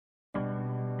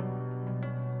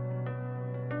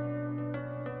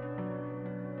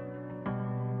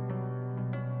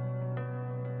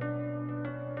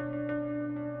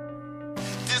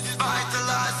Despite the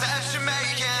lies that you're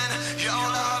making, your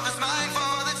love is mine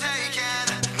for the taking.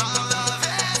 My love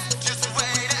is just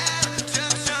waiting to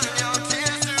turn your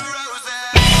tears to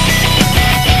roses.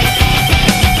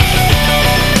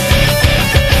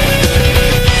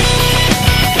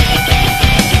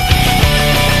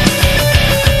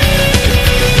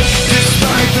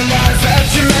 Despite the lies that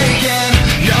you're making,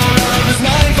 your love is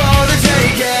mine for the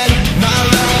taking. My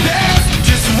love is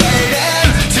just waiting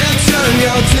to turn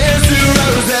your tears to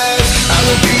roses. I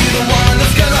will be the one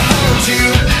that's gonna hold you.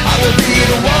 I will be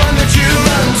the one that you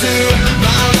run to.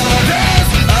 My love is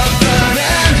a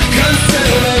burning,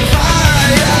 consuming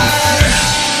fire.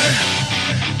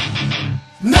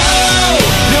 No,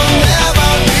 you'll never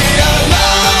be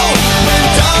alone. When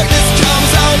darkness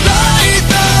comes, I'll light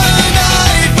the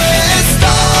night with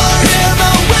stars. Hear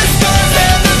the whispers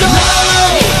in the dark. No,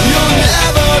 you'll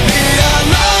never be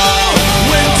alone.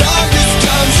 When darkness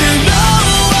comes, you know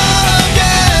I'll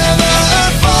never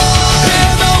fall.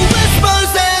 Hear the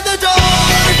whispers in the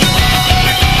dark.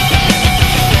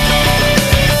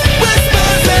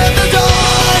 Whispers in the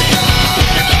dark.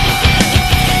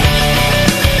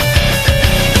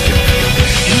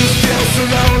 You feel so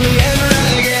lonely and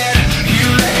ragged. You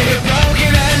lay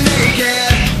broken and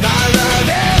naked. My love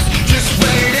is just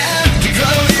waiting to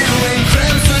grow you in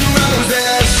crimson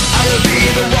roses. I will be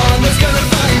the one that's gonna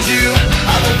find you.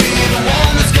 I will be the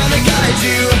one that's gonna guide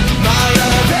you. My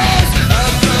love is a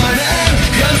burning,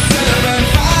 consuming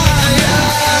fire.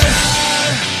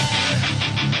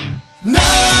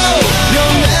 No,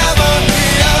 you'll never be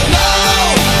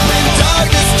alone. When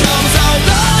darkness comes, I'll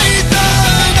light the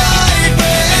night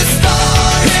with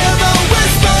stars. Hear the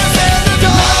whispers in the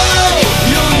dark. No,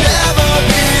 you'll never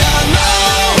be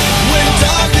alone. When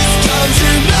darkness comes,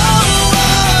 you know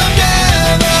I'll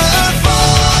never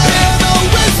fall. Hear the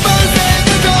whispers in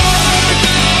the dark.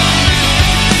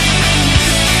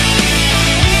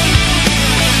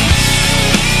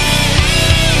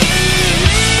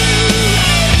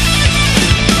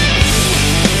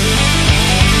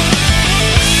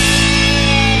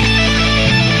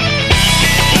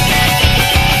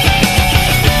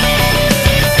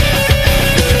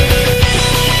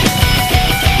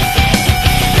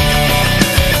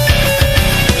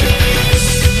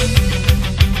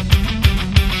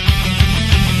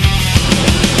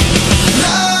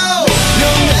 No,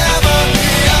 you'll never be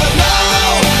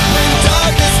alone. When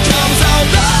darkness comes, I'll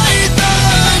light the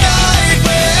night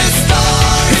with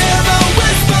stars. Hear the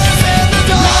whispers in the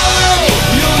dark. No,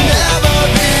 you'll never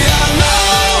be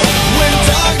alone. When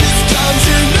darkness comes,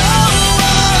 you know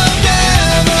I'll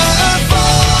never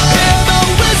fall. Hear the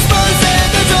whispers in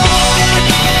the dark.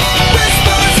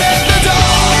 Whispers in the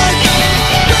dark.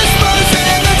 Whispers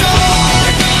in the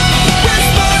dark.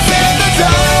 Whispers in the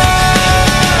dark.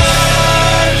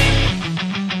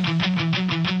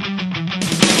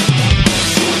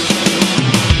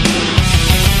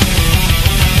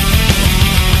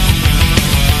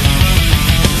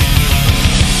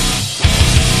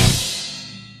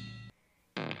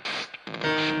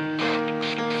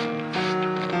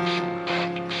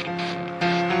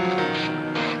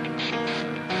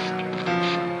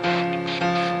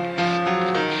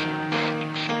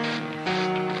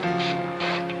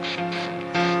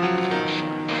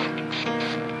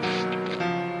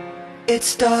 It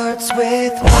starts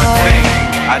with One thing,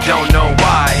 I don't know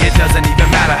why. It doesn't even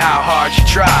matter how hard you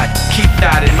try. Keep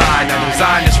that in mind. I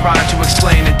designed this rhyme to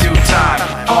explain in due time.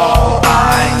 All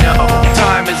I know,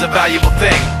 time is a valuable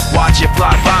thing. Watch it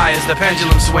fly by as the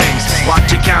pendulum swings.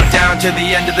 Watch it count down to the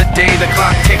end of the day. The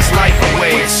clock takes life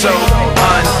away. It's so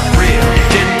unreal.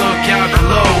 Didn't look out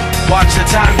below. Watch the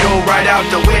time go right out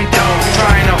the window.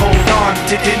 Trying to hold on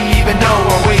to didn't even know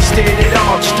I wasted it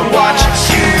all just to watch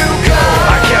you go.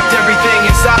 I kept everything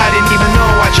inside, and even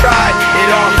though I tried,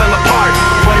 it all fell apart.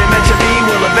 What it meant to be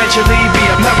will eventually be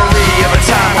a memory of a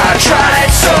time I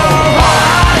tried so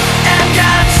hard and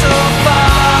got so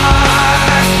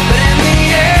far, but in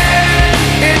the end,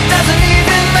 it doesn't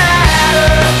even matter.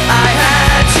 I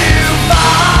had to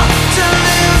fall to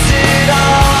lose it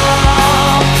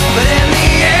all, but in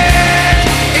the end,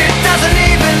 it doesn't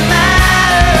even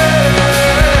matter.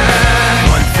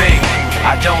 One thing,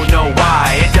 I don't know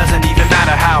why, it doesn't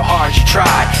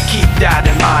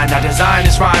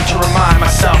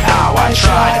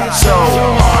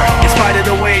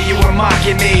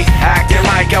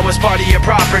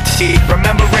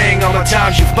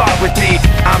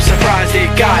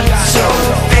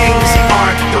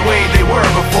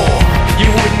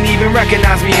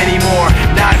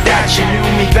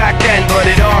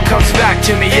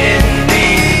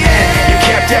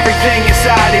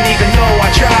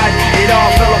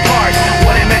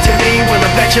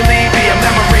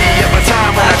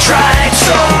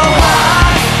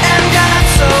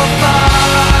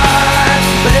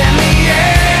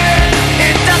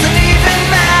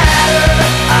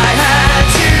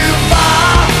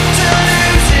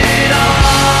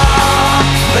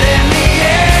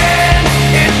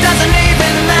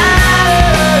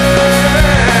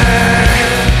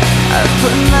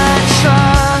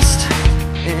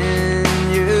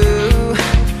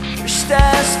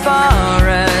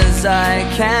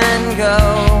can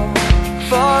go.